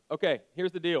Okay,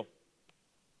 here's the deal.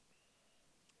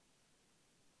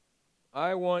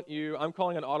 I'm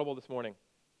calling an audible this morning.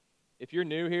 If you're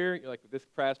new here, you're like, this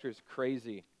pastor is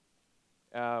crazy.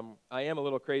 I am a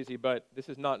little crazy, but this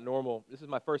is not normal. This is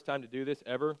my first time to do this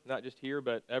ever, not just here,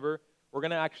 but ever.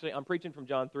 I'm preaching from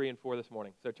John 3 and 4 this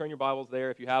morning. So turn your Bibles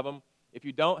there if you have them. If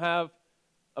you don't have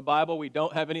a Bible, we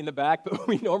don't have any in the back, but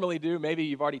we normally do. Maybe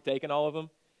you've already taken all of them.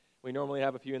 We normally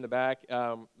have a few in the back.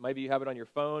 Maybe you have it on your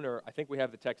phone, or I think we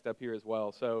have the text up here as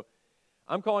well. So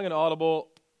I'm calling an audible.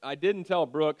 I didn't tell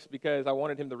Brooks because I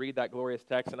wanted him to read that glorious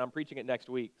text, and I'm preaching it next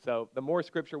week. So the more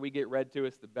scripture we get read to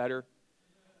us, the better.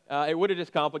 It would have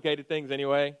just complicated things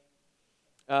anyway.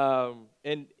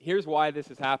 And here's why this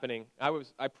is happening.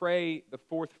 I pray the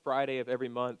fourth Friday of every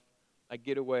month. I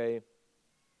get away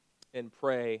and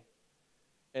pray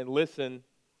and listen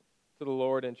to the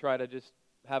Lord and try to just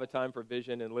have a time for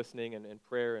vision and listening and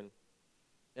prayer. And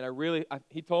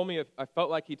I felt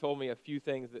like he told me a few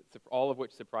things, all of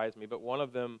which surprised me. But one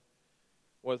of them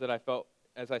was that I felt,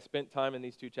 as I spent time in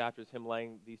these two chapters, him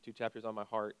laying these two chapters on my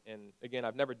heart. And again,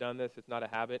 I've never done this. It's not a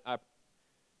habit.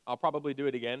 I'll probably do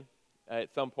it again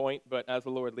at some point, but as the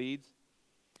Lord leads.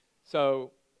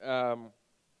 So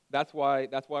that's why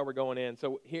we're going in.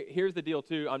 So here's the deal,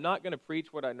 too. I'm not going to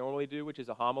preach what I normally do, which is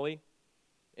a homily.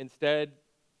 Instead,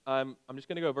 I'm just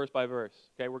going to go verse by verse.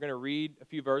 Okay, we're going to read a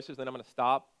few verses, then I'm going to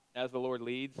stop as the Lord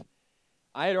leads.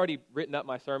 I had already written up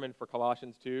my sermon for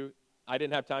Colossians 2. I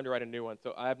didn't have time to write a new one,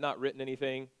 so I have not written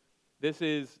anything.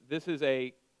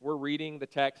 We're reading the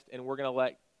text, and we're going to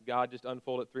let God just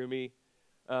unfold it through me.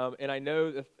 And I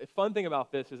know the fun thing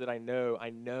about this is that I know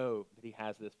that He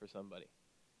has this for somebody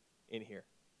in here,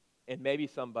 and maybe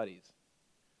somebody's,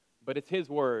 but it's His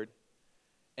word.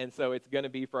 And so it's going to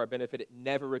be for our benefit. It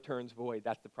never returns void.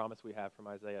 That's the promise we have from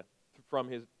Isaiah, from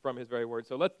his very word.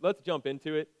 So let's jump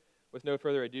into it with no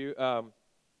further ado. Let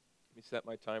me set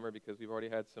my timer because we've already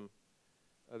had some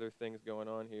other things going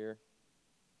on here.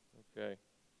 Okay.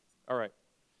 All right.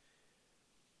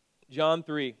 John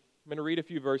 3. I'm going to read a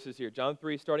few verses here. John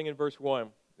 3, starting in verse 1.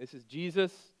 This is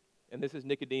Jesus, and this is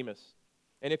Nicodemus.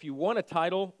 And if you want a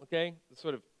title, okay,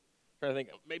 sort of trying to think,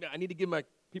 maybe I need to give my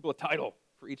people a title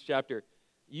for each chapter.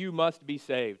 You must be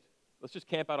saved. Let's just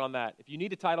camp out on that. If you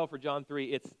need a title for John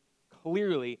 3, it's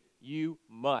clearly you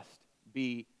must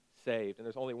be saved. And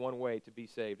there's only one way to be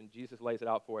saved, and Jesus lays it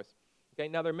out for us. Okay,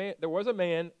 now there was a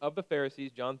man of the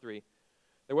Pharisees, John 3.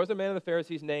 There was a man of the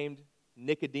Pharisees named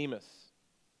Nicodemus,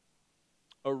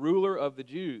 a ruler of the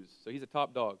Jews. So he's a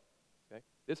top dog. Okay?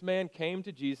 This man came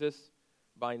to Jesus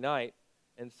by night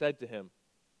and said to him,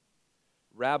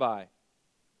 "Rabbi,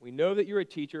 we know that you're a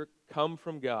teacher come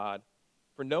from God,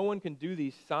 for no one can do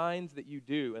these signs that you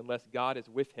do unless God is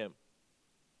with him."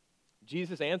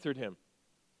 Jesus answered him,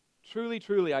 "Truly,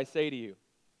 truly, I say to you,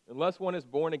 unless one is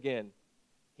born again,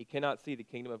 he cannot see the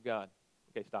kingdom of God."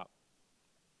 Okay, stop.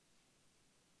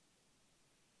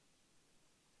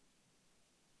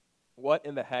 What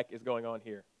in the heck is going on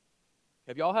here?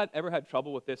 Have y'all ever had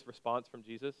trouble with this response from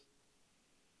Jesus?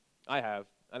 I have,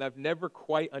 and I've never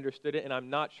quite understood it, and I'm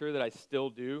not sure that I still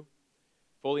do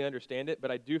fully understand it, but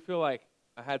I do feel like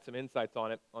I had some insights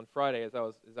on it on Friday as I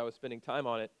was spending time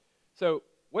on it. So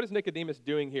what is Nicodemus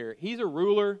doing here? He's a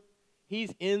ruler.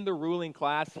 He's in the ruling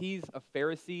class. He's a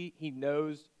Pharisee. He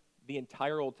knows the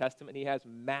entire Old Testament. He has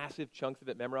massive chunks of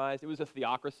it memorized. It was a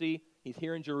theocracy. He's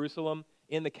here in Jerusalem,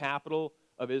 in the capital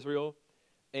of Israel,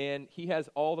 and he has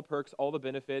all the perks, all the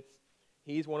benefits.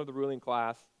 He's one of the ruling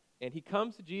class, and he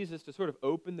comes to Jesus to sort of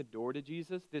open the door to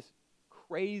Jesus, this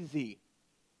crazy,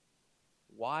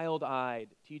 wild-eyed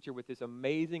teacher with this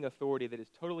amazing authority that is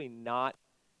totally not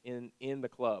in the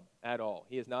club at all.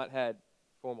 He has not had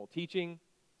formal teaching.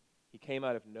 He came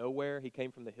out of nowhere. He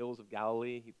came from the hills of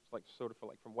Galilee. He's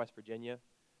from West Virginia,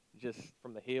 just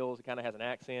from the hills. He kind of has an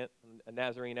accent, a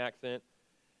Nazarene accent.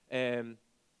 And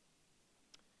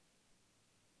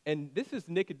this is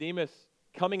Nicodemus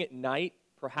coming at night,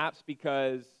 perhaps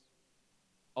because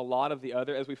a lot of the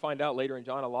other, as we find out later in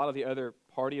John, a lot of the other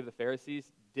party of the Pharisees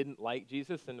didn't like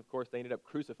Jesus, and of course they ended up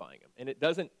crucifying him. And it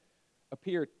doesn't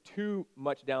appear too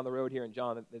much down the road here in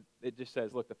John. It just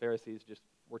says, look, the Pharisees just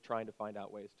were trying to find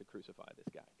out ways to crucify this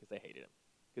guy because they hated him.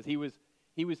 Because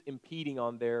he was impeding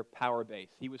on their power base.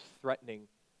 He was threatening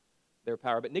their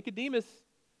power. But Nicodemus,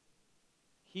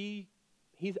 he's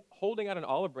holding out an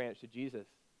olive branch to Jesus,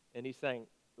 and he's saying,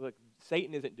 look,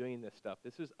 Satan isn't doing this stuff.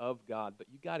 This is of God, but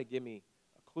you got to give me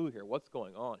a clue here. What's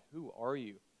going on? Who are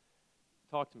you?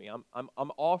 Talk to me.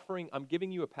 I'm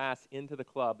giving you a pass into the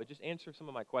club, but just answer some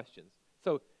of my questions.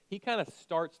 So he kind of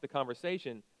starts the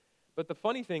conversation. But the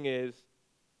funny thing is,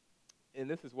 and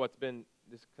this is what's been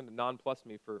this kind of nonplussed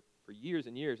me for for years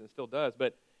and years and still does.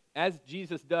 But as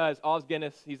Jesus does, Os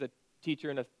Guinness, he's a teacher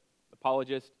and an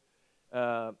apologist,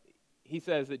 he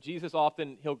says that Jesus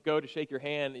often, he'll go to shake your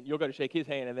hand, and you'll go to shake his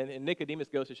hand, and then Nicodemus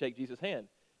goes to shake Jesus' hand.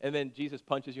 And then Jesus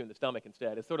punches you in the stomach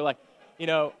instead. It's sort of like, it's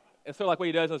sort of like what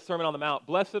he does in the Sermon on the Mount.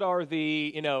 Blessed are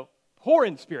the, poor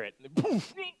in spirit.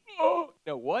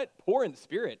 What? Poor in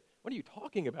spirit? What are you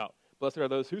talking about? Blessed are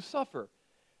those who suffer.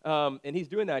 And he's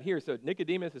doing that here. So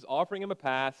Nicodemus is offering him a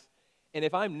pass. And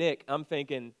if I'm Nick, I'm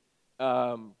thinking,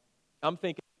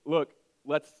 look,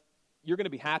 you're going to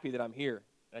be happy that I'm here.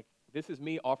 Like, this is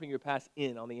me offering you a pass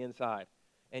in on the inside.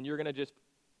 And you're going to just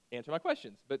answer my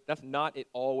questions. But that's not at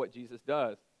all what Jesus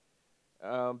does.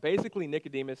 Basically,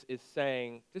 Nicodemus is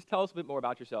saying, just tell us a bit more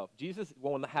about yourself. Jesus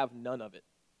will have none of it.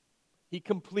 He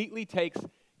completely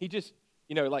shoves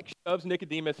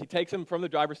Nicodemus. He takes him from the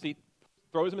driver's seat,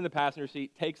 throws him in the passenger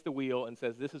seat, takes the wheel, and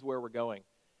says, this is where we're going.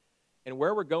 And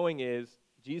where we're going is,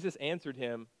 Jesus answered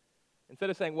him, instead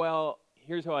of saying, well,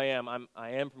 here's who I am.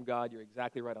 I am from God. You're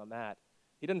exactly right on that.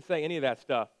 He doesn't say any of that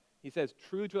stuff. He says,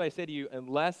 truly, truly, I say to you,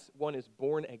 unless one is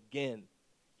born again,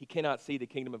 he cannot see the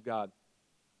kingdom of God.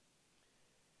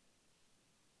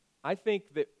 I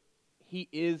think that he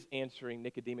is answering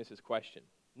Nicodemus' question.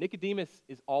 Nicodemus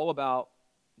is all about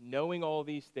knowing all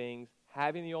these things,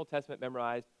 having the Old Testament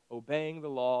memorized, obeying the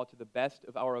law to the best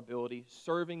of our ability,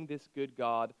 serving this good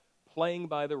God, playing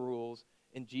by the rules.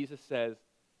 And Jesus says,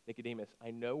 Nicodemus, I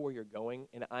know where you're going,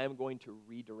 and I am going to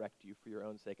redirect you for your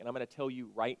own sake. And I'm going to tell you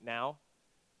right now,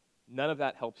 none of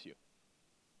that helps you.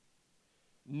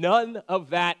 None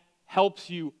of that helps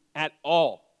you at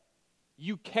all.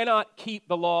 You cannot keep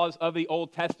the laws of the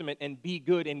Old Testament and be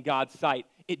good in God's sight.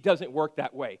 It doesn't work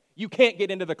that way. You can't get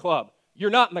into the club.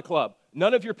 You're not in the club.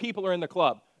 None of your people are in the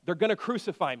club. They're going to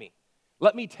crucify me.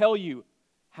 Let me tell you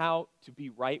how to be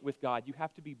right with God. You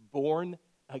have to be born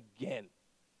again,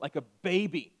 like a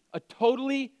baby, a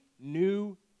totally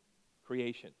new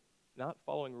creation, not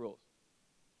following rules.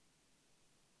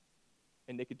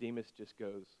 And Nicodemus just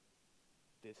goes,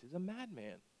 this is a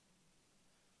madman.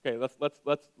 Okay,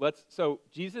 let's, so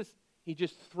Jesus, he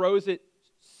just throws it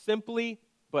simply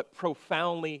but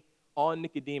profoundly on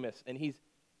Nicodemus, and he's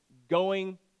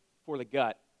going for the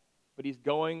gut, but he's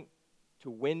going to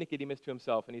win Nicodemus to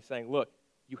himself, and he's saying, look,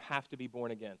 you have to be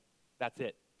born again. That's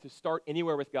it. To start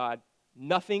anywhere with God,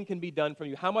 nothing can be done from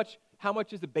you. How much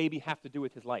does the baby have to do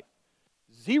with his life?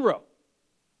 Zero.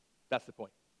 That's the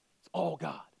point. It's all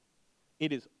God.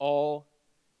 It is all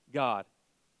God.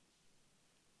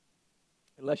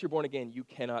 Unless you're born again, you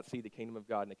cannot see the kingdom of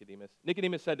God, Nicodemus.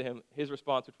 Nicodemus said to him, his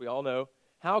response, which we all know,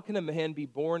 how can a man be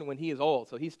born when he is old?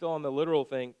 So he's still on the literal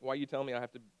thing. Why are you telling me I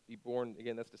have to be born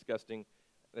again? That's disgusting.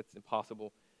 That's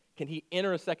impossible. Can he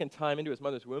enter a second time into his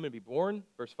mother's womb and be born?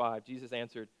 Verse 5, Jesus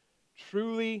answered,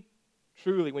 truly,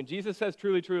 truly. When Jesus says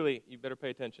truly, truly, you better pay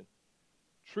attention.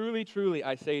 Truly, truly,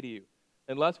 I say to you,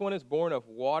 unless one is born of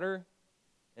water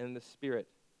and the Spirit,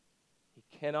 he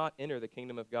cannot enter the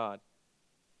kingdom of God.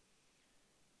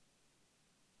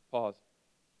 Pause.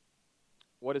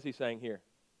 What is he saying here?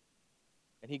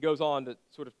 And he goes on to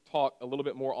sort of talk a little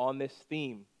bit more on this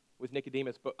theme with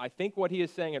Nicodemus. But I think what he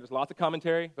is saying, and there's lots of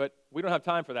commentary, but we don't have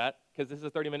time for that because this is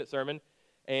a 30-minute sermon,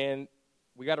 and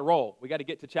we got to roll. We got to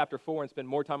get to chapter 4 and spend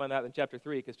more time on that than chapter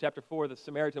 3 because chapter 4, the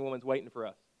Samaritan woman's waiting for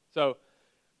us. So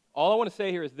all I want to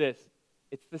say here is this.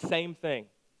 It's the same thing.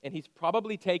 And he's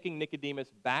probably taking Nicodemus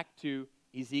back to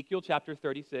Ezekiel chapter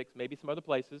 36, maybe some other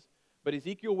places, but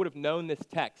Ezekiel would have known this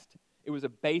text. It was a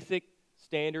basic,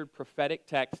 standard, prophetic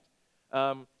text.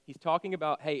 He's talking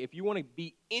about, hey, if you want to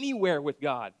be anywhere with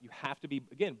God, you have to be,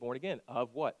 again, born again. Of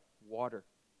what? Water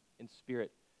and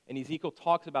Spirit. And Ezekiel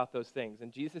talks about those things,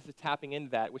 and Jesus is tapping into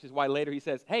that, which is why later he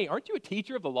says, hey, aren't you a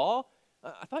teacher of the law?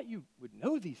 I thought you would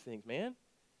know these things, man.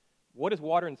 What is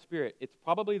water and Spirit? It's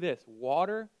probably this.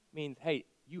 Water means, hey,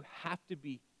 you have to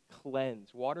be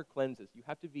cleansed. Water cleanses. You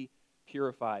have to be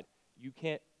purified. You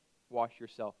can't wash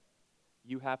yourself.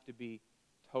 You have to be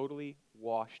totally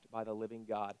washed by the living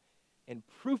God. And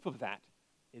proof of that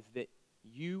is that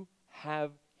you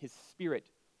have his Spirit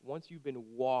once you've been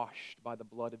washed by the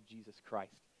blood of Jesus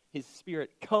Christ. His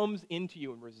Spirit comes into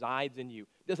you and resides in you.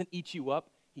 Doesn't eat you up.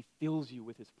 He fills you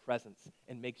with his presence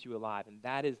and makes you alive. And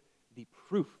that is the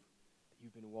proof that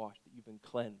you've been washed, that you've been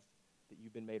cleansed, that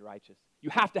you've been made righteous. You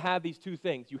have to have these two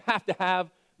things. You have to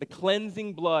have the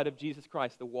cleansing blood of Jesus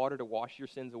Christ, the water to wash your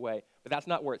sins away. But that's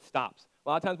not where it stops. A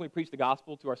lot of times when we preach the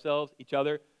gospel to ourselves, each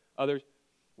other, others,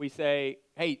 we say,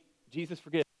 hey, Jesus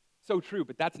forgives. So true,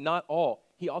 but that's not all.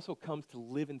 He also comes to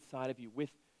live inside of you with,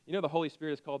 the Holy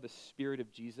Spirit is called the Spirit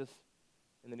of Jesus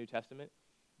in the New Testament.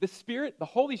 The Spirit, the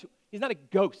Holy Spirit, he's not a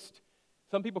ghost.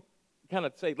 Some people kind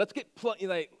of say, let's get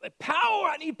like power.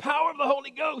 I need power of the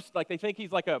Holy Ghost. Like they think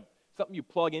he's like something you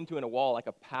plug into in a wall, like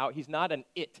a power. He's not an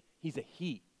it. He's a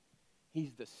he.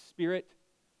 He's the Spirit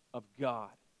of God,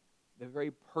 the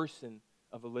very person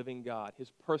of the living God,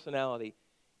 his personality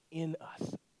in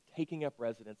us, taking up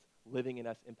residence, living in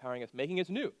us, empowering us, making us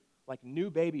new, like new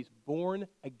babies born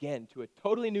again to a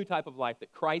totally new type of life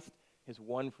that Christ has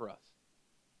won for us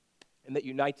and that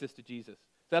unites us to Jesus.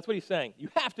 So that's what he's saying. You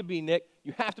have to be, Nick,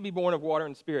 you have to be born of water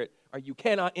and spirit, or you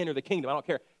cannot enter the kingdom. I don't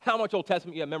care how much Old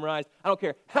Testament you have memorized. I don't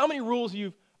care how many rules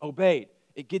you've obeyed.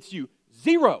 It gets you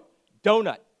zero,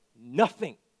 donut,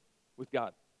 nothing with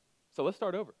God. So let's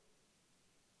start over.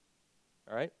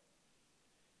 All right?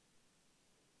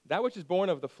 That which is born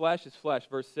of the flesh is flesh,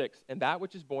 verse 6, and that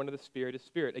which is born of the Spirit is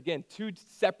spirit. Again, two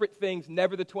separate things,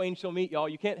 never the twain shall meet, y'all.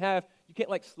 You can't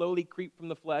like slowly creep from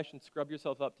the flesh and scrub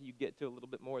yourself up till you get to a little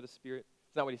bit more of the Spirit.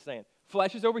 That's not what he's saying.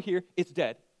 Flesh is over here. It's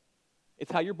dead. It's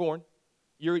how you're born.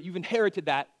 You've inherited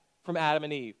that from Adam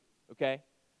and Eve, okay?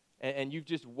 And you've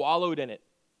just wallowed in it.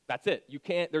 That's it.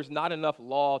 There's not enough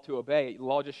law to obey.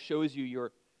 Law just shows you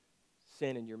your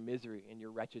sin and your misery and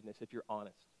your wretchedness if you're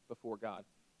honest before God.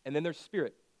 And then there's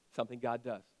spirit, something God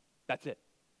does. That's it.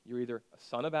 You're either a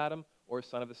son of Adam or a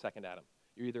son of the second Adam.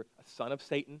 You're either a son of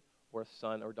Satan or a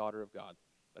son or daughter of God.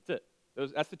 That's it.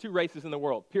 That's the two races in the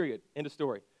world, period. End of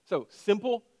story. So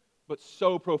simple, but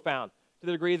so profound, to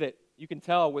the degree that you can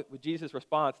tell with Jesus'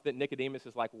 response that Nicodemus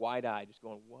is like wide-eyed, just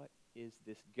going, what is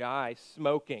this guy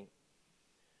smoking?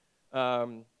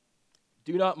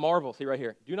 Do not marvel. See right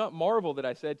here. Do not marvel that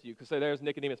I said to you, because so there's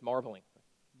Nicodemus marveling.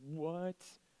 What?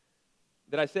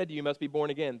 That I said to you, you must be born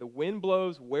again. The wind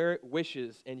blows where it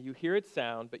wishes, and you hear its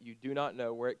sound, but you do not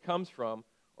know where it comes from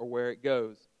or where it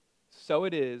goes. So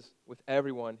it is with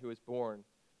everyone who is born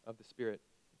of the Spirit.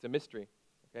 It's a mystery.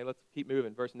 Okay, let's keep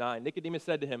moving. Verse 9. Nicodemus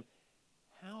said to him,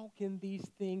 how can these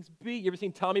things be? You ever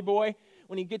seen Tommy Boy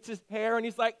when he gets his hair and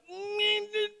he's like,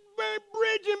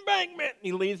 bridge embankment? And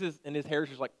he leaves his hair's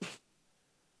just like, pfft.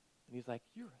 And he's like,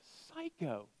 you're a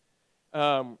psycho.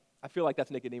 I feel like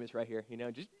that's Nicodemus right here.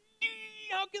 Just,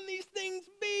 how can these things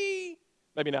be?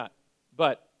 Maybe not,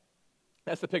 but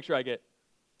that's the picture I get.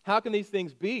 How can these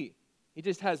things be? He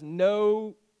just has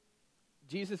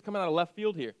Jesus coming out of left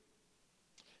field here.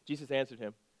 Jesus answered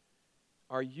him,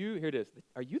 here it is,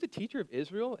 are you the teacher of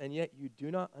Israel, and yet you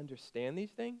do not understand these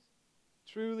things?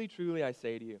 Truly, truly, I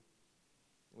say to you.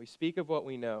 We speak of what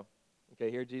we know. Okay,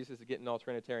 here Jesus is getting all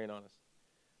Trinitarian on us.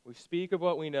 We speak of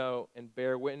what we know and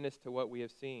bear witness to what we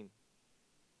have seen.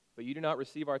 But you do not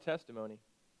receive our testimony.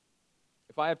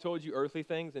 If I have told you earthly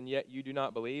things and yet you do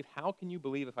not believe, how can you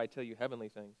believe if I tell you heavenly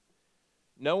things?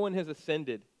 No one has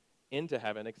ascended into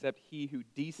heaven except he who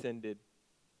descended,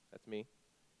 that's me,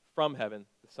 from heaven,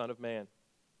 the Son of Man.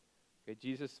 Okay,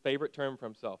 Jesus' favorite term for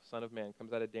himself, Son of Man,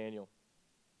 comes out of Daniel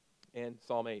and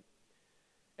Psalm 8.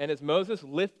 And as Moses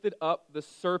lifted up the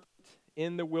serpent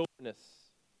in the wilderness,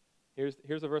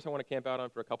 here's a verse I want to camp out on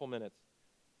for a couple minutes.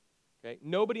 Okay,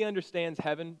 nobody understands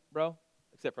heaven, bro,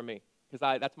 except for me,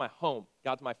 because that's my home.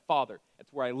 God's my Father.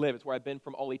 That's where I live. It's where I've been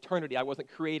from all eternity. I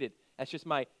wasn't created. That's just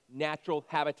my natural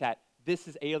habitat. This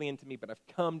is alien to me, but I've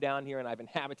come down here and I've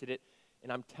inhabited it,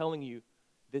 and I'm telling you,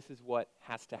 this is what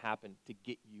has to happen to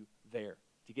get you there,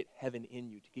 to get heaven in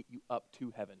you, to get you up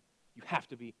to heaven. You have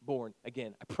to be born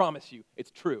again. I promise you,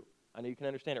 it's true. I know you can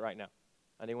understand it right now.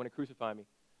 I know you want to crucify me.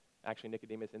 Actually,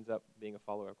 Nicodemus ends up being a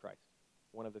follower of Christ,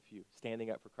 one of the few,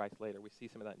 standing up for Christ later. We see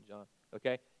some of that in John,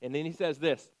 okay? And then he says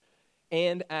this,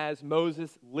 and as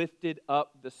Moses lifted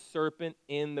up the serpent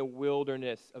in the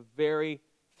wilderness,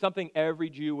 something every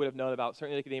Jew would have known about,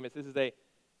 certainly Nicodemus. This is a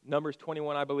Numbers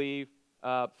 21, I believe,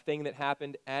 thing that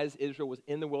happened as Israel was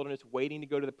in the wilderness waiting to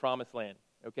go to the promised land,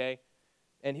 okay?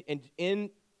 And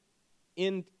in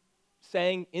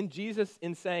saying,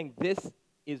 this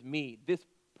is me, this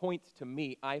points to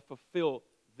me, I fulfill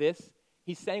this,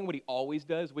 he's saying what he always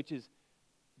does, which is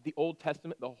the Old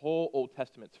Testament, the whole Old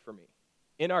Testament's for me.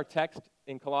 In our text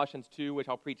in Colossians 2, which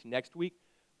I'll preach next week,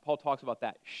 Paul talks about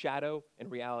that, shadow and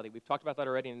reality. We've talked about that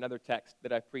already in another text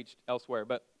that I've preached elsewhere,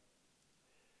 but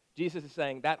Jesus is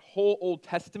saying that whole Old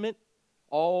Testament,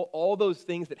 all those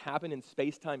things that happen in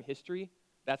space-time history,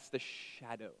 that's the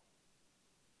shadow.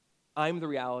 I'm the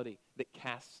reality that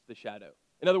casts the shadow.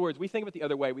 In other words, we think of it the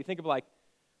other way. We think of like,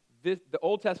 the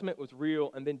Old Testament was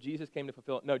real, and then Jesus came to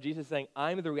fulfill it. No, Jesus is saying,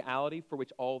 I'm the reality for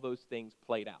which all those things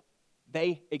played out.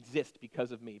 They exist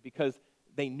because of me, because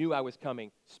they knew I was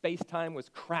coming. Space-time was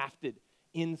crafted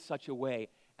in such a way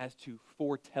as to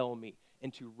foretell me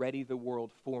and to ready the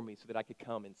world for me so that I could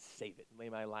come and save it and lay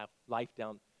my life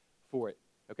down for it.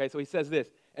 Okay, so he says this,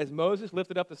 as Moses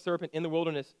lifted up the serpent in the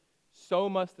wilderness, so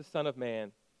must the Son of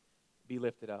Man be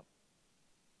lifted up,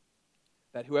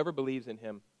 that whoever believes in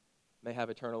him may have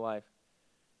eternal life.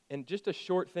 And just a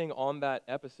short thing on that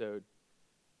episode,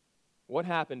 what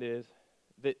happened is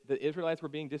that the Israelites were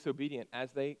being disobedient,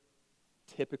 as they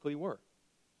typically were.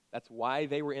 That's why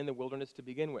they were in the wilderness to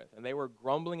begin with. And they were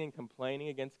grumbling and complaining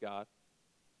against God.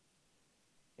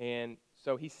 And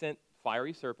so he sent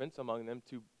fiery serpents among them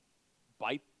to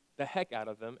bite the heck out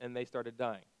of them, and they started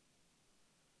dying.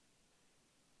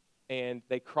 And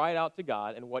they cried out to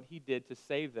God, and what he did to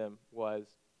save them was,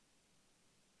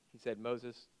 he said,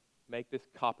 Moses, make this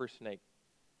copper snake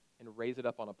and raise it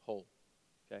up on a pole,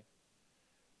 okay?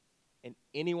 And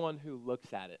anyone who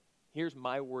looks at it, here's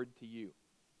my word to you.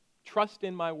 Trust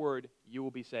in my word, you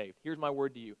will be saved. Here's my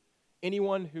word to you.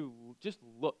 Anyone who just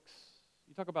looks,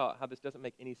 you talk about how this doesn't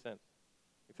make any sense,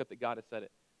 except that God has said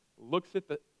it, looks at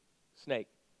the snake,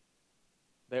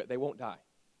 they won't die.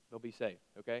 They'll be saved,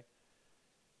 okay?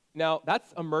 Now,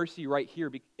 that's a mercy right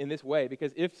here in this way,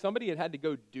 because if somebody had to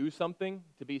go do something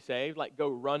to be saved, like go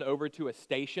run over to a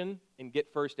station and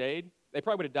get first aid, they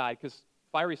probably would have died, because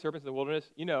fiery serpents in the wilderness,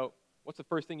 you know, what's the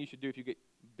first thing you should do if you get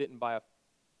bitten by a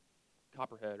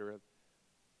copperhead or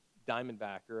a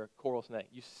diamondback or a coral snake?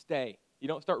 You stay. You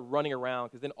don't start running around,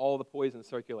 because then all the poison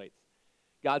circulates.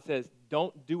 God says,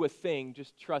 don't do a thing,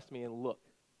 just trust me and look.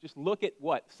 Just look at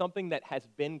what? Something that has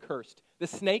been cursed. The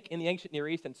snake in the ancient Near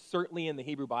East, and certainly in the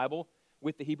Hebrew Bible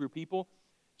with the Hebrew people,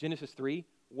 Genesis 3,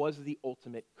 was the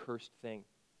ultimate cursed thing.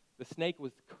 The snake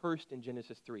was cursed in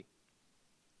Genesis 3.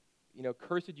 You know,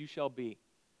 cursed you shall be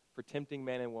for tempting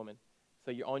man and woman.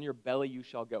 So you're on your belly you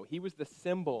shall go. He was the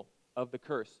symbol of the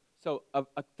curse. So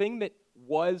a thing that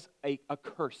was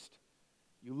accursed,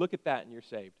 you look at that and you're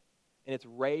saved. And it's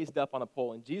raised up on a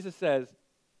pole. And Jesus says,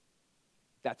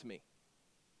 that's me.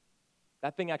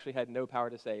 That thing actually had no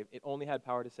power to save. It only had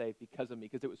power to save because of me,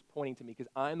 because it was pointing to me,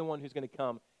 because I'm the one who's going to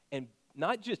come and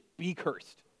not just be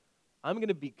cursed. I'm going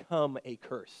to become a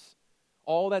curse.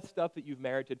 All that stuff that you've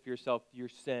merited for yourself through your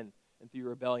sin and through your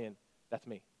rebellion, that's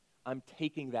me. I'm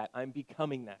taking that. I'm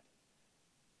becoming that.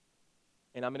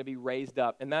 And I'm going to be raised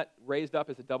up. And that raised up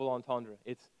is a double entendre.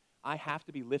 It's, I have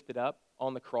to be lifted up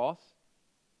on the cross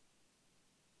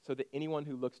so that anyone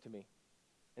who looks to me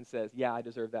and says, yeah, I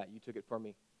deserve that. You took it for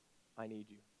me. I need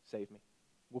you. Save me.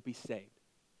 Will be saved.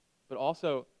 But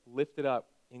also lifted up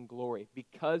in glory.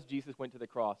 Because Jesus went to the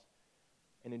cross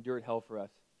and endured hell for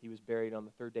us, he was buried. On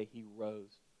the third day, he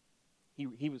rose.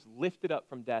 He was lifted up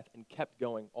from death and kept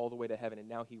going all the way to heaven, and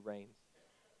now he reigns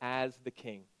as the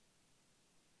king,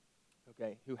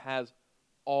 okay, who has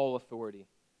all authority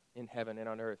in heaven and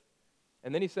on earth.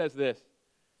 And then he says this.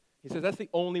 He says, that's the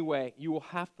only way. You will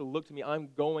have to look to me. I'm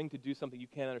going to do something you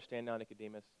can't understand now,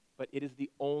 Nicodemus. But it is the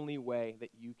only way that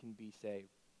you can be saved,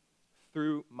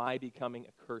 through my becoming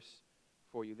a curse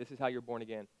for you. This is how you're born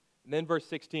again. And then verse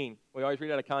 16, we always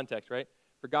read out of context, right?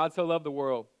 For God so loved the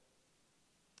world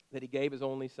that he gave his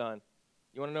only son.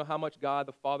 You want to know how much God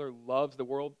the Father loves the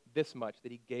world? This much,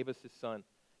 that he gave us his son.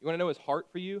 You want to know his heart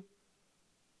for you?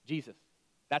 Jesus.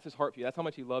 That's his heart for you. That's how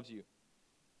much he loves you.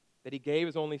 That he gave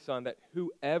his only son, that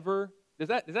whoever, does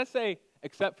that say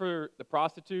except for the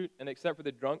prostitute, and except for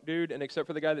the drunk dude, and except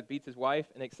for the guy that beats his wife,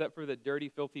 and except for the dirty,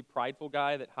 filthy, prideful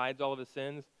guy that hides all of his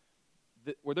sins?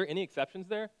 Were there any exceptions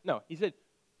there? No. He said,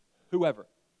 whoever.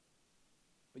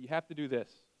 But you have to do this.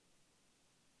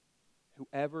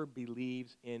 Whoever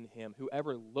believes in him,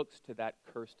 whoever looks to that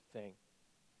cursed thing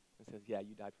and says, yeah,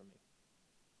 you died for me.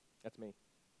 That's me.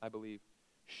 I believe.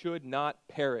 Should not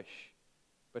perish,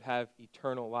 but have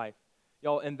eternal life.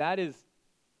 Y'all, and that is,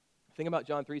 the thing about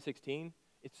John 3:16,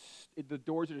 the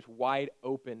doors are just wide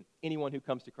open. Anyone who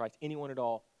comes to Christ, anyone at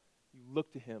all, you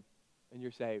look to him and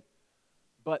you're saved.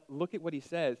 But look at what he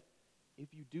says.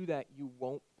 If you do that, you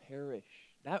won't perish.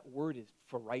 That word is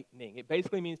frightening. It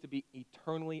basically means to be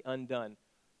eternally undone.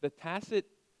 The tacit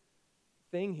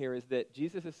thing here is that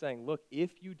Jesus is saying, look,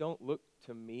 if you don't look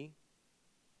to me,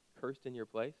 cursed in your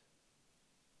place,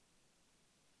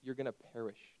 you're going to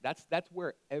perish. That's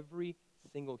where every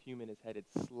single human is headed,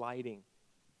 sliding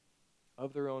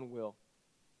of their own will,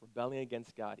 rebelling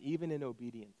against God, even in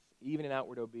obedience, even in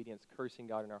outward obedience, cursing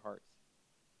God in our hearts.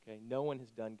 Okay, no one has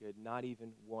done good, not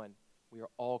even one. We are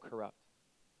all corrupt.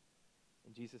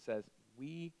 And Jesus says,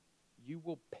 you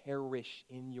will perish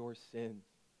in your sins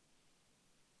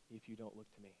if you don't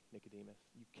look to me, Nicodemus.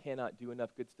 You cannot do enough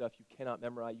good stuff. You cannot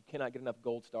memorize. You cannot get enough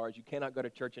gold stars. You cannot go to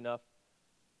church enough.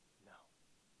 No.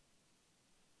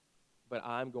 But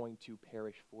I'm going to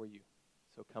perish for you.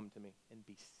 So come to me and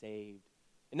be saved.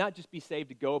 And not just be saved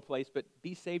to go a place, but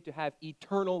be saved to have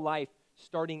eternal life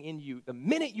starting in you. The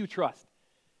minute you trust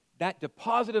that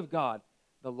deposit of God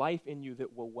the life in you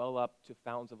that will well up to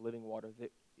fountains of living water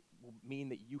that will mean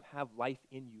that you have life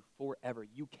in you forever.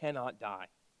 You cannot die.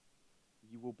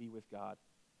 You will be with God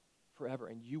forever,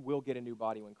 and you will get a new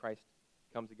body when Christ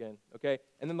comes again, okay?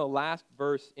 And then the last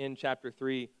verse in chapter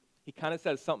 3, he kind of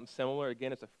says something similar.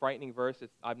 Again, it's a frightening verse.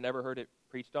 I've never heard it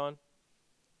preached on.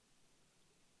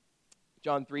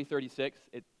 John 3:36,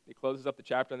 it closes up the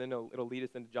chapter, and then it'll lead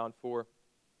us into John 4.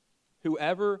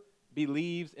 Whoever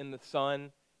believes in the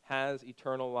Son has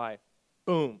eternal life.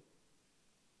 Boom.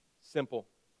 Simple,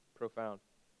 profound.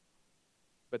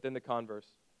 But then the converse.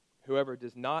 Whoever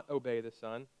does not obey the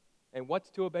Son, and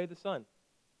what's to obey the Son?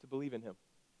 To believe in him.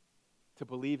 To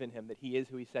believe in him, that he is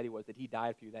who he said he was, that he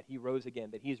died for you, that he rose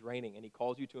again, that he's reigning, and he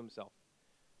calls you to himself.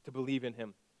 To believe in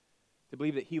him. To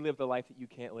believe that he lived the life that you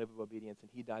can't live of obedience, and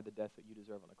he died the death that you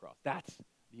deserve on the cross. That's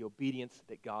the obedience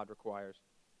that God requires.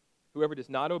 Whoever does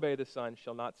not obey the Son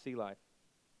shall not see life.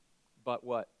 But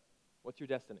what? What's your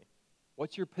destiny?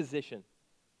 What's your position?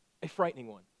 A frightening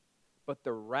one. But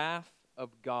the wrath of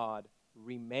God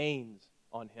remains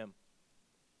on him.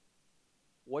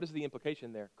 What is the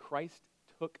implication there? Christ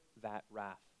took that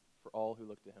wrath for all who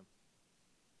look to him.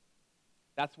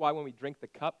 That's why when we drink the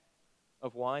cup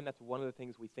of wine, that's one of the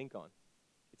things we think on.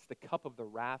 It's the cup of the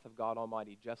wrath of God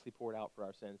Almighty, justly poured out for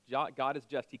our sins. God is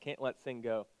just. He can't let sin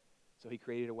go. So he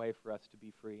created a way for us to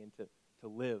be free and to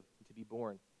live and to be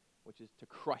born, which is to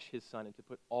crush his Son and to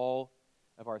put all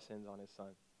of our sins on his Son.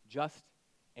 Just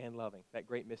and loving. That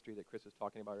great mystery that Chris was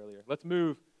talking about earlier. Let's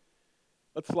move.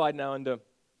 Let's slide now into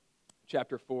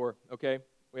chapter 4, okay?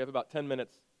 We have about 10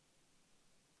 minutes.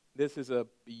 This is a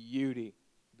beauty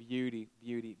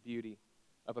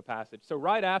of a passage. So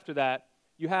right after that,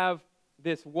 you have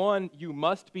this one you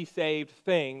must be saved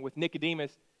thing with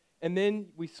Nicodemus, and then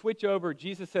we switch over.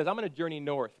 Jesus says, I'm going to journey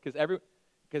north,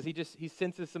 because he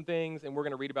senses some things, and we're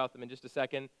going to read about them in just a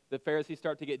second. The Pharisees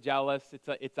start to get jealous.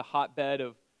 It's a hotbed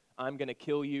of I'm going to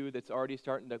kill you that's already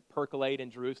starting to percolate in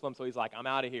Jerusalem, so he's like, I'm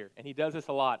out of here. And he does this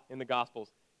a lot in the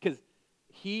Gospels, because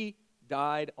he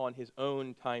died on his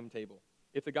own timetable.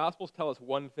 If the Gospels tell us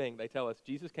one thing, they tell us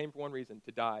Jesus came for one reason,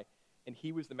 to die, and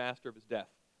he was the master of his death.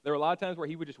 There were a lot of times where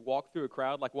he would just walk through a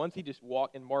crowd. Like once he just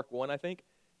walked, in Mark 1, I think,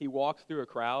 he walks through a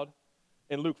crowd,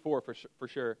 in Luke 4 for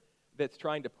sure, that's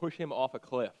trying to push him off a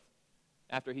cliff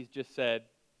after he's just said,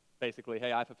 basically,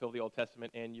 hey, I fulfill the Old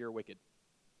Testament and you're wicked.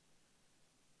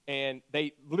 And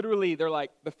they're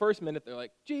like, the first minute they're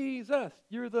like, Jesus,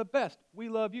 you're the best. We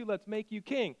love you. Let's make you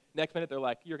king. Next minute they're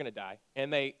like, you're going to die.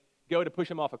 And they go to push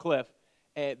him off a cliff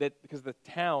because the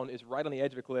town is right on the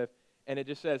edge of a cliff. And it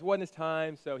just says, wasn't his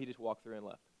time, so he just walked through and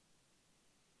left.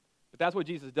 But that's what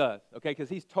Jesus does, okay? Because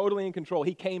he's totally in control.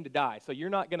 He came to die. So you're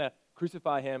not going to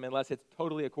crucify him unless it's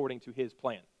totally according to his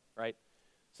plan, right?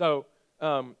 So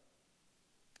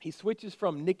he switches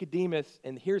from Nicodemus,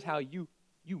 and here's how you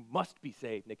must be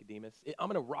saved, Nicodemus. I'm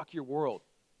going to rock your world.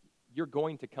 You're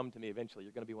going to come to me eventually.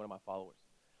 You're going to be one of my followers.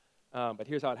 But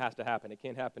here's how it has to happen. It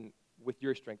can't happen with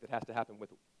your strength. It has to happen with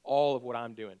all of what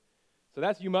I'm doing. So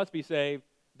that's you must be saved.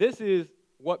 This is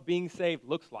what being saved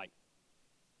looks like.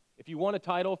 If you want a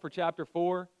title for chapter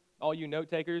 4, all you note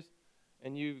takers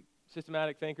and you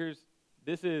systematic thinkers,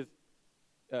 this is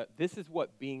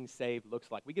what being saved looks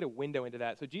like. We get a window into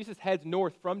that. So Jesus heads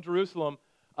north from Jerusalem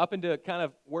up into kind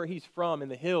of where he's from in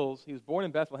the hills. He was born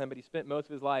in Bethlehem, but he spent most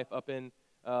of his life up in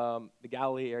the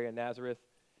Galilee area, Nazareth.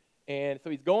 And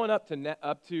so he's going up to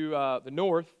the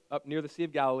north, up near the Sea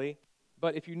of Galilee.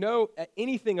 But if you know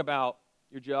anything about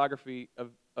your geography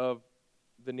of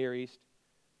the Near East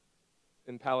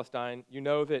and Palestine, you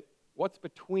know that what's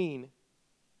between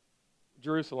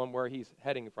Jerusalem, where he's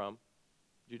heading from,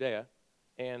 Judea,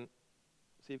 and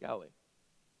the Sea of Galilee?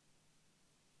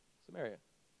 Samaria.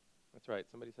 That's right,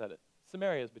 somebody said it.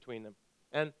 Samaria is between them.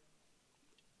 And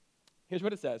here's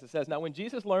what it says. It says, now when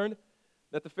Jesus learned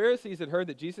that the Pharisees had heard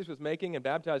that Jesus was making and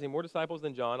baptizing more disciples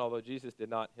than John, although Jesus did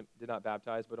not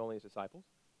baptize, but only his disciples,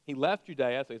 he left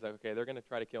Judea. So he's like, okay, they're going to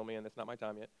try to kill me, and that's not my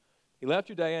time yet. He left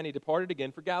Judea, and he departed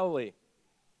again for Galilee.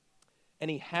 And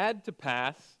he had to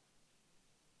pass,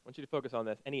 I want you to focus on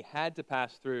this, and he had to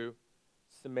pass through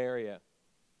Samaria.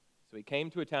 So he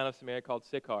came to a town of Samaria called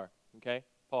Sychar. Okay,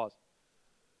 pause.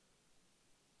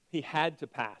 He had to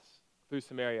pass through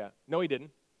Samaria. No, he didn't.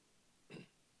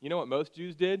 You know what most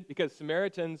Jews did? Because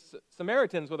Samaritans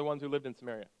were the ones who lived in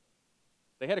Samaria.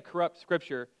 They had a corrupt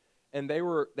scripture, and they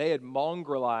had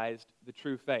mongrelized the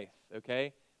true faith,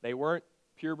 okay? They weren't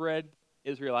purebred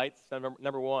Israelites,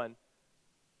 number one.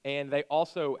 And they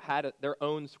also had their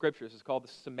own scriptures. It's called the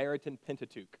Samaritan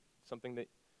Pentateuch. Something that,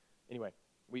 anyway,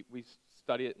 we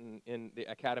study it in the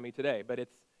academy today. But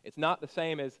it's not the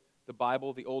same as the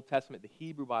Bible, the Old Testament, the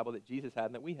Hebrew Bible that Jesus had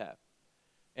and that we have.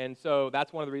 And so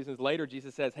that's one of the reasons later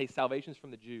Jesus says, hey, salvation's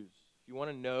from the Jews. If you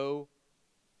want to know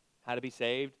how to be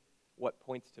saved, what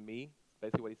points to me,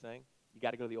 that's basically what he's saying. You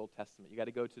got to go to the Old Testament. You got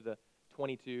to go to the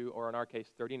 22, or in our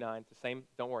case, 39. It's the same,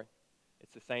 don't worry.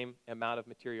 It's the same amount of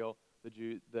material.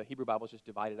 The Hebrew Bible is just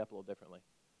divided up a little differently,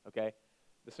 okay?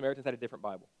 The Samaritans had a different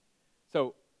Bible.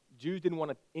 So Jews didn't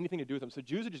want anything to do with them. So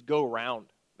Jews would just go around.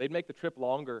 They'd make the trip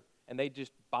longer, and they'd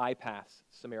just bypass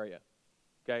Samaria,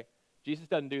 okay? Jesus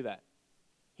doesn't do that.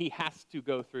 He has to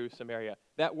go through Samaria.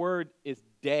 That word is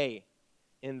day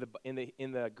in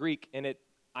the Greek, and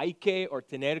Ike or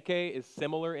tenerke is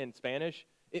similar in Spanish.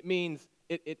 It means,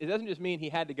 it doesn't just mean he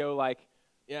had to go like,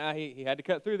 yeah, he had to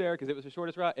cut through there because it was the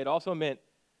shortest route. It also meant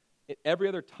every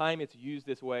other time it's used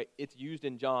this way, it's used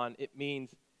in John, it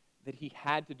means that he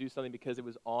had to do something because it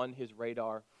was on his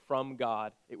radar from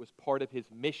God. It was part of his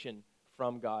mission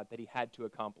from God that he had to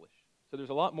accomplish. So there's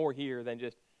a lot more here than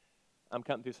just, I'm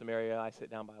cutting through Samaria, I sit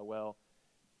down by a well.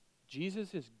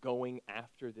 Jesus is going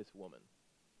after this woman.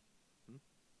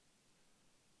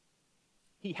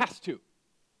 He has to.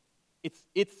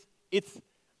 It's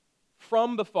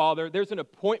from the Father. There's an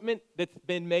appointment that's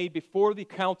been made before the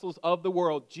councils of the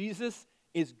world. Jesus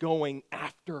is going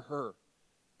after her.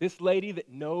 This lady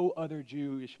that no other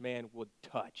Jewish man would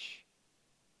touch.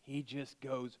 He just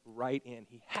goes right in.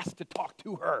 He has to talk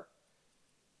to her.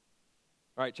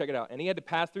 All right, check it out. And he had to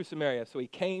pass through Samaria. So he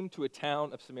came to a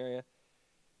town of Samaria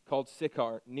called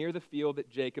Sychar, near the field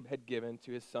that Jacob had given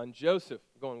to his son Joseph.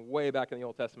 We're going way back in the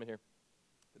Old Testament here.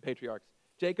 The patriarchs.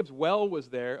 Jacob's well was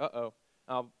there.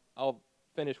 I'll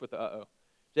finish with the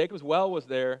Jacob's well was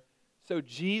there. So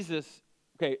Jesus,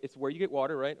 okay, it's where you get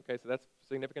water, right? Okay, so that's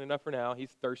significant enough for now.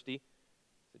 He's thirsty.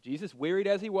 So Jesus, wearied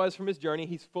as he was from his journey,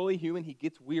 he's fully human. He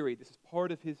gets wearied. This is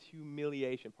part of his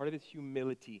humiliation, part of his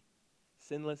humility.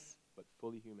 Sinless, but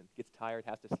fully human. Gets tired,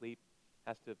 has to sleep,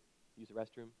 has to use the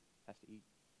restroom, has to eat.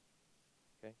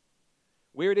 Okay?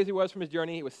 Wearied as he was from his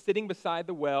journey, he was sitting beside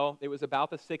the well. It was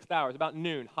about the 6th hour. It was about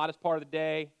noon, hottest part of the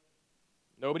day.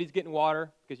 Nobody's getting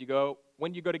water because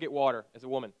when do you go to get water as a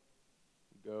woman?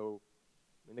 You go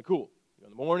in the cool. You go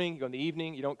in the morning, you go in the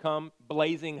evening. You don't come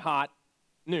blazing hot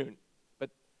noon. But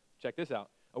check this out.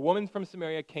 A woman from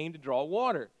Samaria came to draw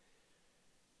water.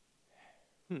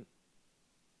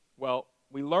 Well,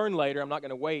 we learn later, I'm not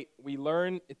going to wait, we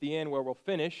learn at the end where we'll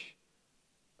finish.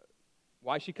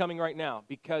 Why is she coming right now?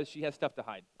 Because she has stuff to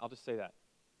hide. I'll just say that.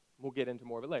 We'll get into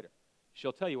more of it later.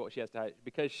 She'll tell you what she has to hide.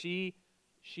 Because she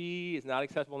is not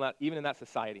acceptable, even in that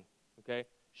society. Okay?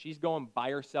 She's going by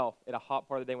herself at a hot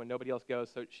part of the day when nobody else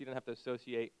goes, so she doesn't have to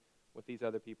associate with these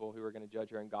other people who are going to judge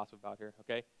her and gossip about her.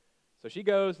 Okay? So she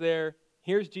goes there.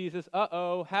 Here's Jesus.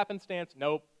 Happenstance.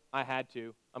 Nope, I had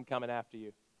to. I'm coming after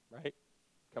you. Right?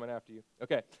 Coming after you.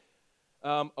 Okay.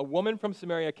 A woman from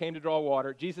Samaria came to draw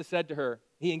water. Jesus said to her,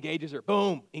 he engages her.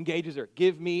 Boom, engages her.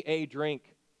 Give me a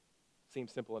drink.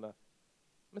 Seems simple enough.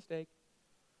 Mistake.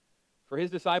 For his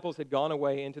disciples had gone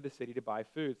away into the city to buy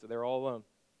food, so they're all alone.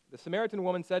 The Samaritan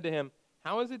woman said to him,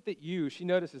 how is it that she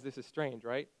notices this is strange,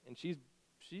 right? And she's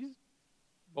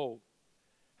bold.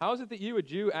 How is it that you, a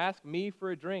Jew, ask me for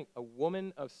a drink, a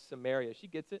woman of Samaria? She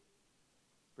gets it.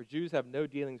 For Jews have no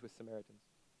dealings with Samaritans.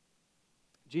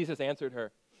 Jesus answered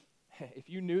her, if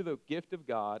you knew the gift of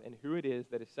God and who it is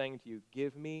that is saying to you,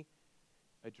 give me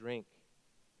a drink,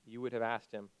 you would have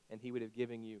asked him, and he would have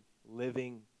given you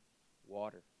living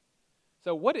water.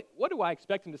 So what do I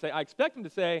expect him to say? I expect him to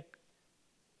say,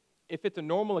 if it's a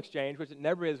normal exchange, which it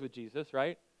never is with Jesus,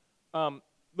 right?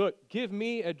 Look, give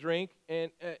me a drink, and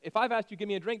if I've asked you to give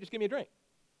me a drink, just give me a drink.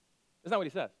 That's not what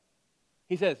he says.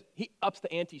 He says, he ups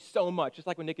the ante so much, just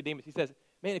like with Nicodemus. He says,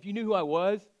 man, if you knew who I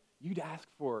was, you'd ask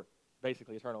for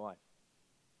basically eternal life.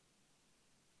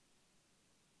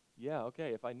 Yeah,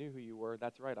 okay, if I knew who you were,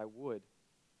 that's right, I would.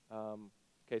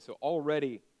 Okay, so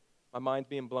already my mind's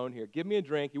being blown here. Give me a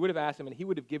drink. You would have asked him, and he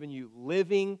would have given you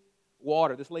living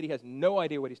water. This lady has no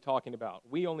idea what he's talking about.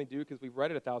 We only do because we've read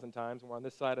it 1,000 times, and we're on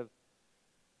this side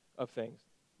of things.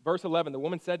 Verse 11, the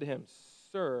woman said to him,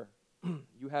 Sir,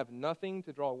 you have nothing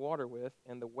to draw water with,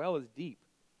 and the well is deep.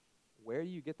 Where do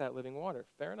you get that living water?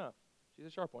 Fair enough. She's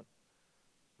a sharp one.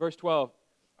 Verse 12,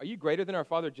 are you greater than our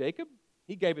father Jacob?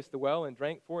 He gave us the well and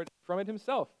drank from it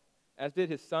himself, as did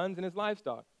his sons and his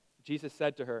livestock. Jesus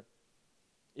said to her,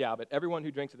 yeah, but everyone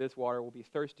who drinks of this water will be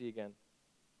thirsty again.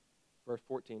 Verse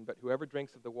 14, but whoever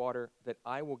drinks of the water that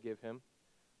I will give him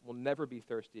will never be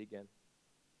thirsty again.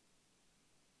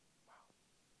 Wow.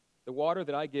 The water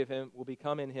that I give him will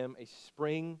become in him a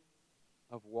spring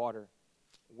of water,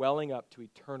 welling up to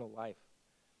eternal life.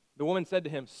 The woman said to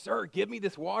him, Sir, give me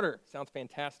this water. Sounds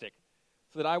fantastic.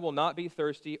 so that I will not be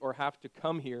thirsty or have to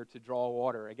come here to draw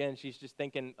water. Again, she's just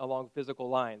thinking along physical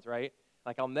lines, right?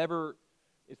 Like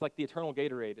it's like the eternal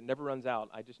Gatorade. It never runs out.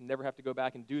 I just never have to go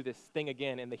back and do this thing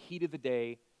again. In the heat of the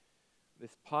day,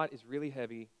 this pot is really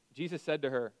heavy. Jesus said to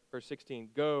her, verse 16,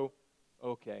 go.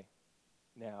 Okay,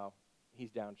 now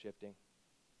he's downshifting.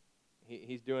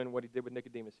 He's doing what he did with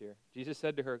Nicodemus here. Jesus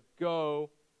said to her, go,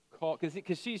 call,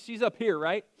 because she's up here,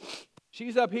 right?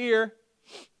 She's up here.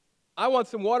 I want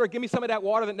some water. Give me some of that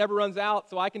water that never runs out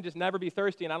so I can just never be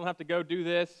thirsty and I don't have to go do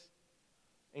this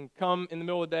and come in the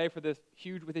middle of the day with this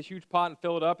huge pot and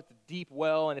fill it up. It's a deep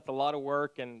well and it's a lot of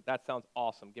work and that sounds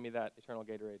awesome. Give me that eternal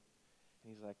Gatorade. And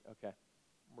he's like, okay,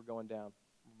 we're going down.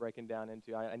 We're breaking down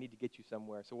into, I need to get you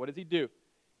somewhere. So what does he do?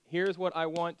 Here's what I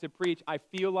want to preach. I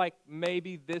feel like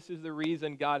maybe this is the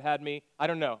reason God had me. I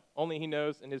don't know. Only he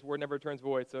knows, and his word never returns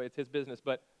void, so it's his business.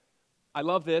 But I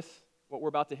love this, what we're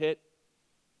about to hit.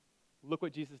 Look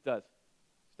what Jesus does.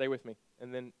 Stay with me,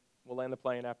 and then we'll land the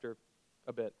plane after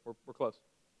a bit. We're close.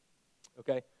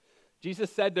 Okay?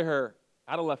 Jesus said to her,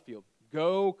 out of left field,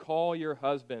 go call your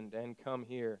husband and come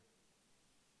here.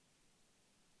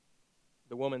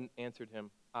 The woman answered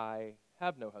him, I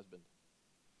have no husband.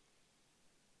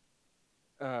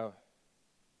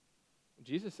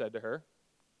 Jesus said to her,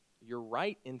 you're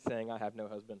right in saying I have no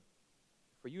husband,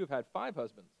 for you have had 5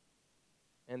 husbands,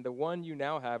 and the one you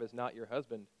now have is not your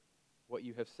husband. What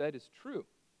you have said is true.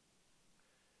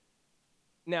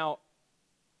 Now,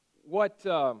 what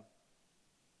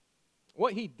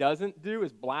he doesn't do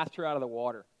is blast her out of the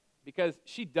water, because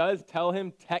she does tell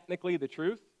him technically the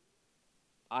truth.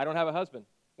 I don't have a husband.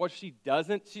 What she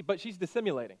doesn't, but she's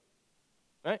dissimulating.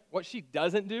 Right? What she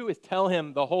doesn't do is tell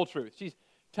him the whole truth. She's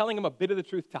telling him a bit of the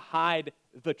truth to hide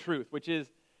the truth, which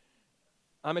is,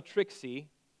 I'm a Trixie,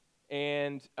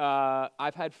 and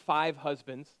I've had 5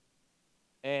 husbands,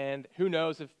 and who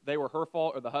knows if they were her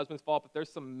fault or the husband's fault, but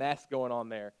there's some mess going on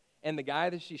there. And the guy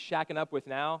that she's shacking up with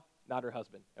now, not her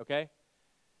husband, okay?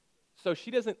 So she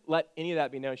doesn't let any of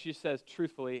that be known. She just says,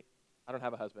 truthfully, I don't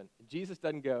have a husband. Jesus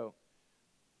doesn't go,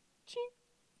 ching,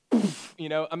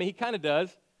 he kind of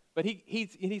does. But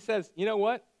he says, you know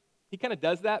what? He kind of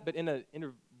does that, but in a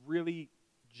really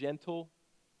gentle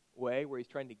way where he's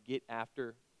trying to get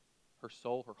after her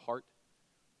soul, her heart.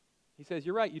 He says,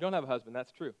 you're right, you don't have a husband.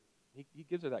 That's true. He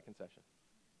gives her that concession.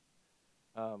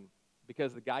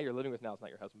 Because the guy you're living with now is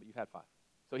not your husband, but you've had 5.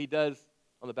 So he does,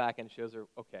 on the back end, shows her,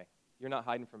 okay, you're not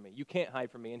hiding from me. You can't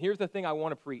hide from me. And here's the thing I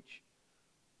want to preach.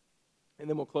 And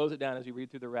then we'll close it down as we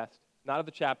read through the rest. Not of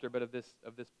the chapter, but of this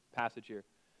passage here.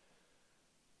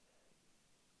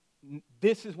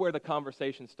 This is where the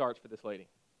conversation starts for this lady.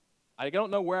 I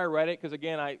don't know where I read it because,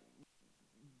 again,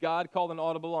 God called an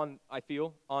audible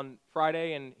on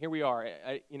Friday, and here we are.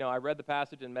 I read the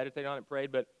passage and meditated on it,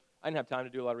 prayed, but I didn't have time to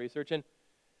do a lot of research.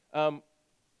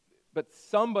 But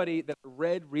somebody that I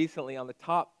read recently on the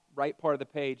top right part of the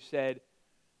page said,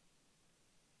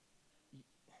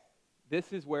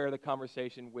 this is where the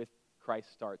conversation with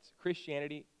Christ starts.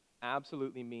 Christianity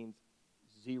absolutely means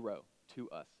 0 to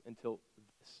us until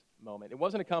this moment. It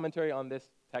wasn't a commentary on this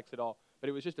text at all, but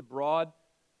it was just a broad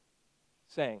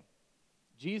saying.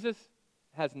 Jesus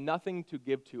has nothing to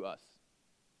give to us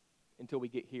until we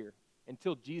get here,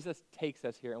 until Jesus takes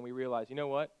us here and we realize, you know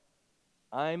what?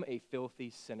 I'm a filthy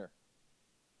sinner.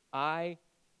 I've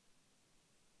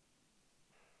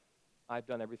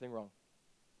done everything wrong.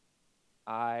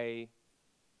 I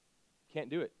can't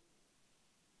do it.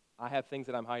 I have things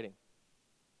that I'm hiding.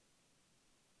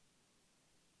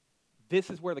 This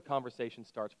is where the conversation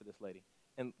starts for this lady.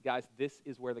 And guys, this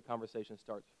is where the conversation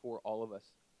starts for all of us.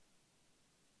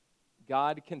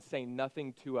 God can say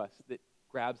nothing to us that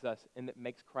grabs us and that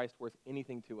makes Christ worth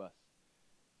anything to us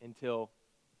until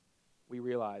we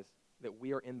realize that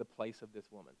we are in the place of this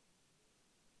woman.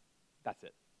 That's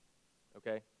it.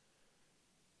 Okay?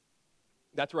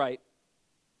 That's right.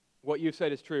 What you've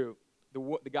said is true.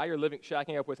 The guy you're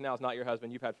shacking up with now is not your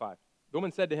husband. You've had 5. The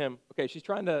woman said to him, okay, she's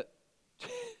trying to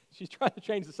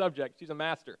change the subject. She's a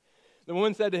master. The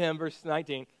woman said to him, verse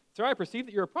 19, sir, I perceive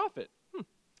that you're a prophet.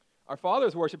 Our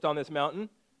fathers worshipped on this mountain,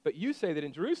 but you say that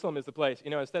in Jerusalem is the place.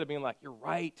 Instead of being like, you're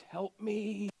right, help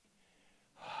me.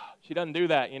 She doesn't do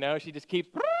that, She just keeps,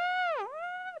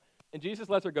 and Jesus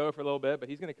lets her go for a little bit, but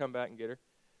he's going to come back and get her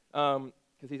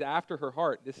because he's after her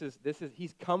heart.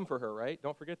 He's come for her, right?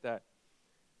 Don't forget that.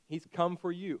 He's come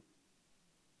for you.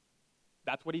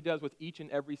 That's what he does with each and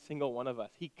every single one of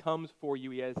us. He comes for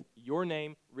you. He has your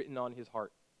name written on his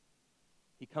heart.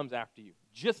 He comes after you,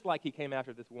 just like he came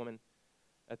after this woman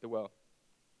at the well.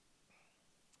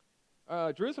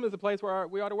 Jerusalem is the place where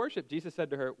we ought to worship. Jesus said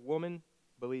to her, woman,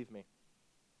 believe me,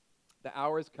 the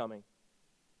hour is coming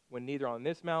when neither on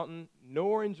this mountain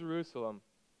nor in Jerusalem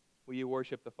will you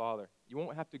worship the Father. You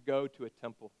won't have to go to a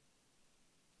temple.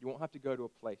 You won't have to go to a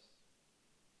place.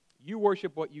 You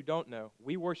worship what you don't know.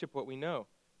 We worship what we know,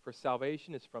 for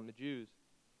salvation is from the Jews.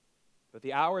 But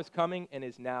the hour is coming and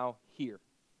is now here,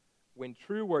 when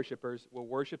true worshipers will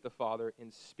worship the Father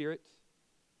in spirit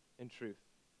and truth.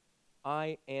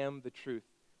 I am the truth.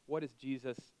 What is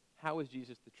Jesus? How is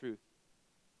Jesus the truth?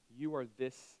 You are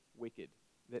this wicked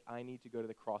that I need to go to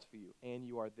the cross for you, and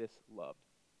you are this loved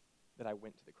that I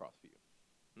went to the cross for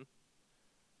you.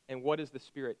 And what is the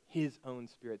Spirit? His own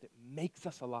Spirit that makes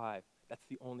us alive. That's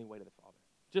the only way to the Father.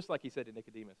 Just like he said to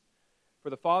Nicodemus. For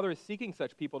the Father is seeking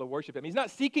such people to worship him. He's not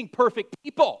seeking perfect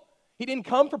people. He didn't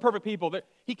come for perfect people.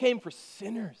 He came for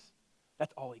sinners.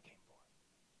 That's all he came for.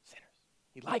 Sinners.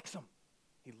 He likes them.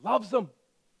 He loves them.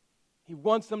 He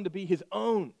wants them to be his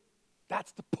own.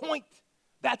 That's the point.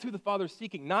 That's who the Father is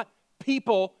seeking, not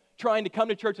people trying to come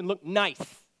to church and look nice.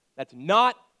 That's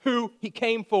not who he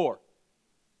came for.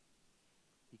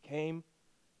 He came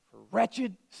for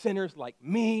wretched sinners like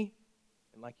me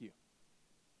and like you.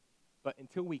 But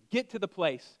until we get to the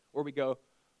place where we go,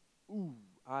 ooh,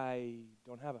 I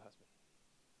don't have a husband,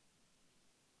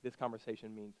 this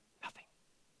conversation means nothing.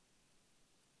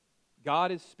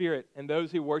 God is spirit, and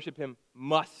those who worship him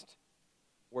must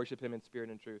worship him in spirit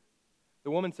and truth.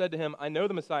 The woman said to him, I know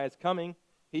the Messiah is coming,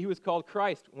 he who is called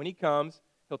Christ. When he comes,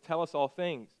 he'll tell us all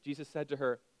things. Jesus said to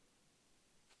her,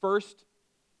 first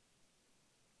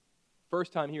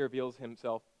time he reveals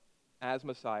himself as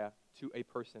Messiah to a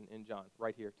person in John,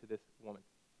 right here to this woman.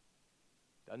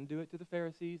 Doesn't do it to the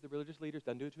Pharisees, the religious leaders,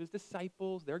 doesn't do it to his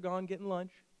disciples, they're gone getting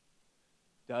lunch.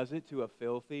 Does it to a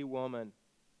filthy woman.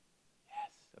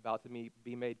 Yes, about to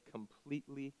be made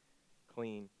completely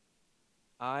clean.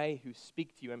 I who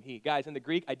speak to you am he. Guys, in the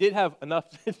Greek, I did have enough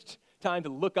time to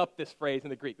look up this phrase in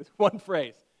the Greek, this one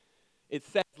phrase. It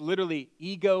says literally,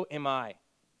 ego am I.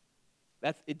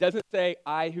 It doesn't say,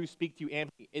 I who speak to you am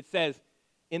he. It says,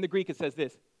 in the Greek, it says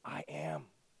this, I am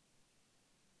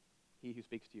he who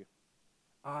speaks to you.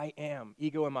 I am,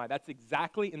 ego am I. That's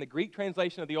exactly, in the Greek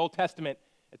translation of the Old Testament,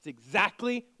 it's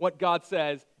exactly what God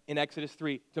says in Exodus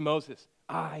 3 to Moses.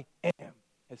 I am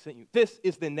has sent you. This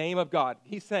is the name of God.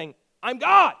 He's saying, I'm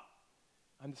God.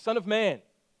 I'm the Son of Man.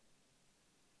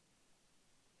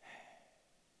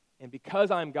 And because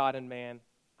I'm God and man,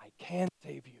 I can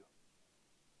save you.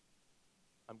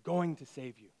 I'm going to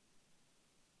save you.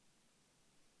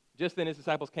 Just then his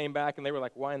disciples came back and they were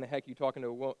like, why in the heck are you talking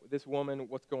to this woman?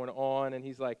 What's going on? And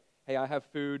he's like, hey, I have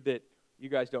food that you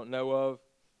guys don't know of,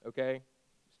 okay?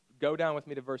 Go down with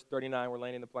me to verse 39. We're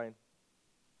landing the plane.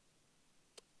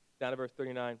 Down to verse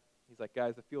 39. He's like,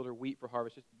 guys, the fields are wheat for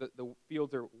harvest. The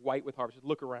fields are white with harvest. Just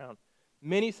look around.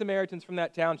 Many Samaritans from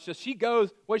that town. So she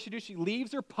goes, what does she do? She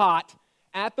leaves her pot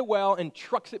at the well and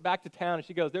trucks it back to town. And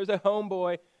she goes, there's a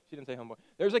homeboy. She didn't say homeboy.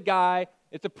 There's a guy.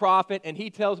 It's a prophet. And he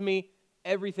tells me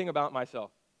everything about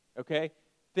myself. Okay?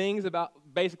 Things about,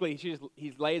 basically, she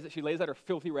lays out her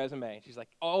filthy resume. She's like,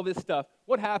 all this stuff.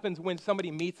 What happens when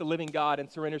somebody meets a living God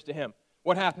and surrenders to him?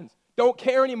 What happens? Don't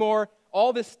care anymore.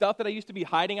 All this stuff that I used to be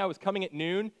hiding, I was coming at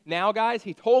noon. Now, guys,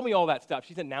 he told me all that stuff.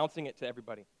 She's announcing it to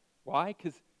everybody. Why?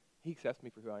 Because he accepts me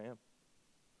for who I am.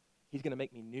 He's going to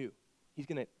make me new. He's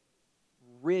going to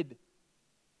rid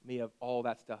me of all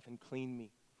that stuff and clean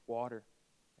me with water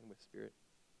and with spirit.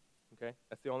 Okay?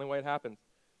 That's the only way it happens.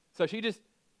 So she just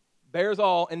bears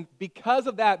all, and because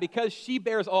of that, because she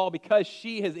bears all, because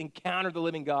she has encountered the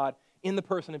living God in the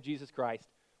person of Jesus Christ,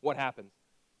 what happens?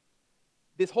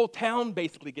 This whole town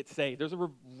basically gets saved. There's a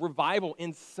revival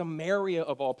in Samaria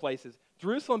of all places.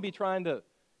 Jerusalem be trying to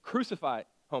crucify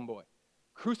homeboy,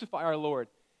 crucify our Lord.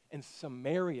 In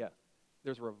Samaria,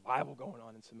 there's a revival going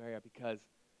on in Samaria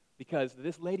because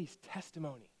this lady's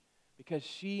testimony, because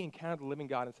she encountered the living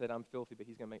God and said, I'm filthy, but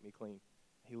he's going to make me clean.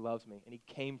 He loves me, and he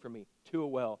came for me to a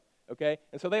well. Okay?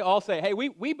 And so they all say, hey,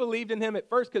 we believed in him at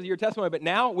first because of your testimony, but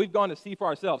now we've gone to see for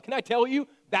ourselves. Can I tell you,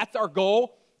 that's our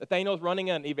goal? Nathaniel's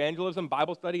running an evangelism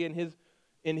Bible study in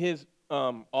his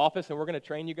office, and we're going to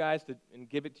train you guys and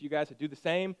give it to you guys to do the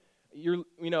same.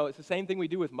 It's the same thing we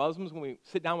do with Muslims when we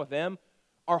sit down with them.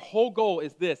 Our whole goal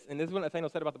is this, and this is what Nathaniel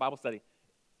said about the Bible study.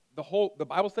 The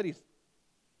Bible study's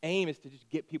aim is to just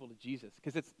get people to Jesus,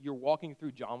 because you're walking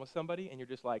through John with somebody, and you're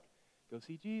just like, go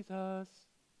see Jesus.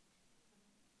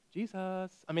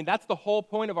 Jesus. I mean, that's the whole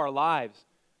point of our lives,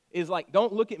 is like,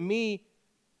 don't look at me.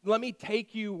 Let me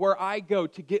take you where I go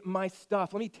to get my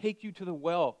stuff. Let me take you to the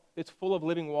well that's full of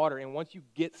living water. And once you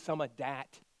get some of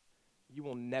that, you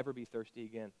will never be thirsty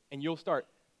again. And you'll start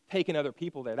taking other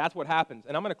people there. That's what happens.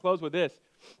 And I'm going to close with this.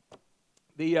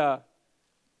 The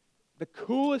the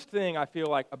coolest thing I feel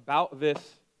like about this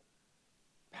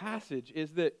passage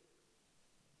is that,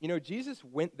 Jesus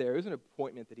went there. It was an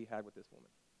appointment that he had with this woman.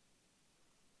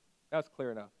 That's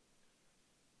clear enough.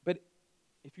 But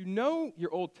if you know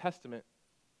your Old Testament,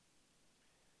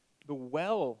 the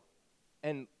well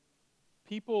and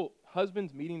people,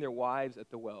 husbands meeting their wives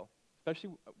at the well,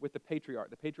 especially with the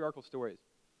patriarchal stories.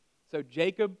 So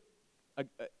Jacob,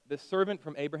 the servant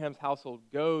from Abraham's household,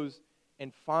 goes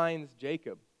and finds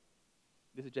Jacob.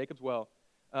 This is Jacob's well,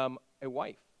 a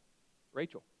wife,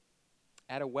 Rachel,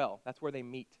 at a well. That's where they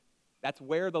meet. That's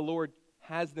where the Lord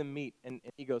has them meet. And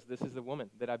he goes, this is the woman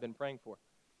that I've been praying for.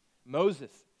 Moses,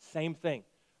 same thing.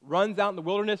 Runs out in the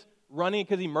wilderness, running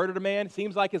because he murdered a man.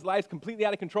 Seems like his life's completely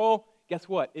out of control. Guess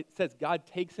what? It says God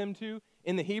takes him to,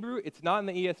 in the Hebrew, it's not in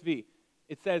the ESV.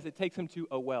 It says it takes him to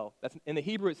a well. That's in the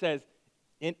Hebrew, it says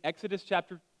in Exodus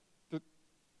chapter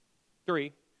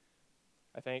 3,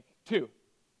 I think, 2,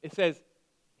 it says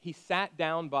he sat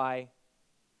down by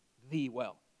the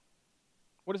well.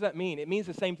 What does that mean? It means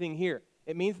the same thing here.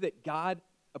 It means that God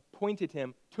appointed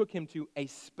him, took him to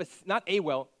not a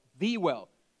well, the well.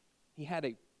 He had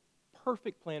a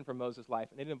perfect plan for Moses' life,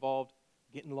 and it involved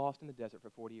getting lost in the desert for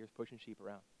 40 years, pushing sheep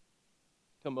around.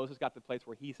 Until Moses got to the place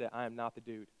where he said, I am not the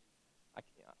dude.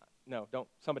 No, don't,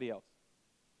 somebody else.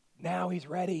 Now he's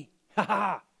ready. Ha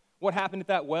ha! What happened at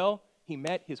that well? He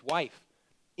met his wife.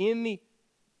 In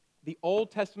the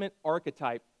Old Testament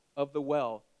archetype of the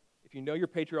well, if you know your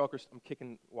patriarchal, I'm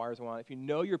kicking wires around. If you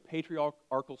know your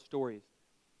patriarchal stories,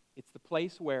 it's the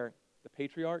place where the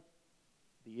patriarch,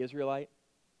 the Israelite,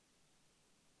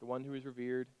 the one who is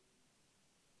revered,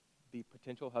 the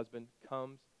potential husband,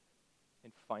 comes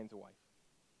and finds a wife.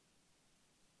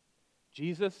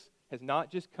 Jesus has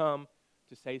not just come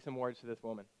to say some words to this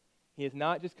woman. He has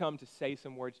not just come to say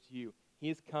some words to you. He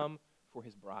has come for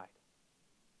his bride.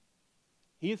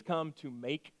 He has come to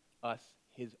make us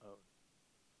his own.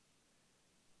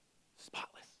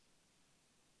 Spotless,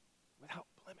 without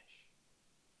blemish,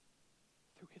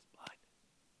 through his blood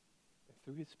and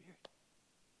through his Spirit.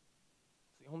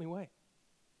 It's the only way.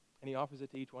 And he offers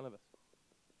it to each one of us.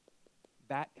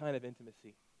 That kind of intimacy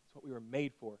is what we were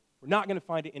made for. We're not going to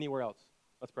find it anywhere else.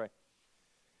 Let's pray.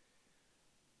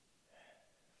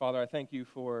 Father, I thank you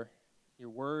for your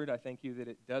word. I thank you that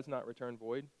it does not return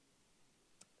void.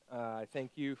 I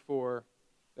thank you for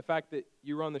the fact that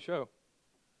you run the show,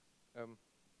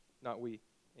 not we,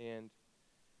 and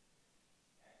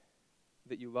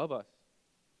that you love us,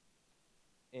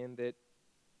 and that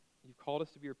you've called us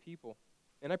to be your people.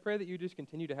 And I pray that you just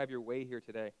continue to have your way here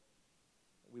today.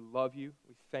 We love you.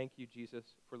 We thank you, Jesus,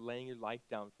 for laying your life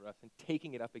down for us and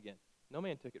taking it up again. No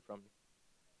man took it from you.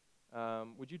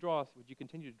 Would you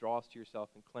continue to draw us to yourself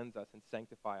and cleanse us and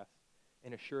sanctify us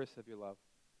and assure us of your love?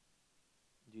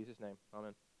 In Jesus' name,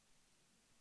 amen.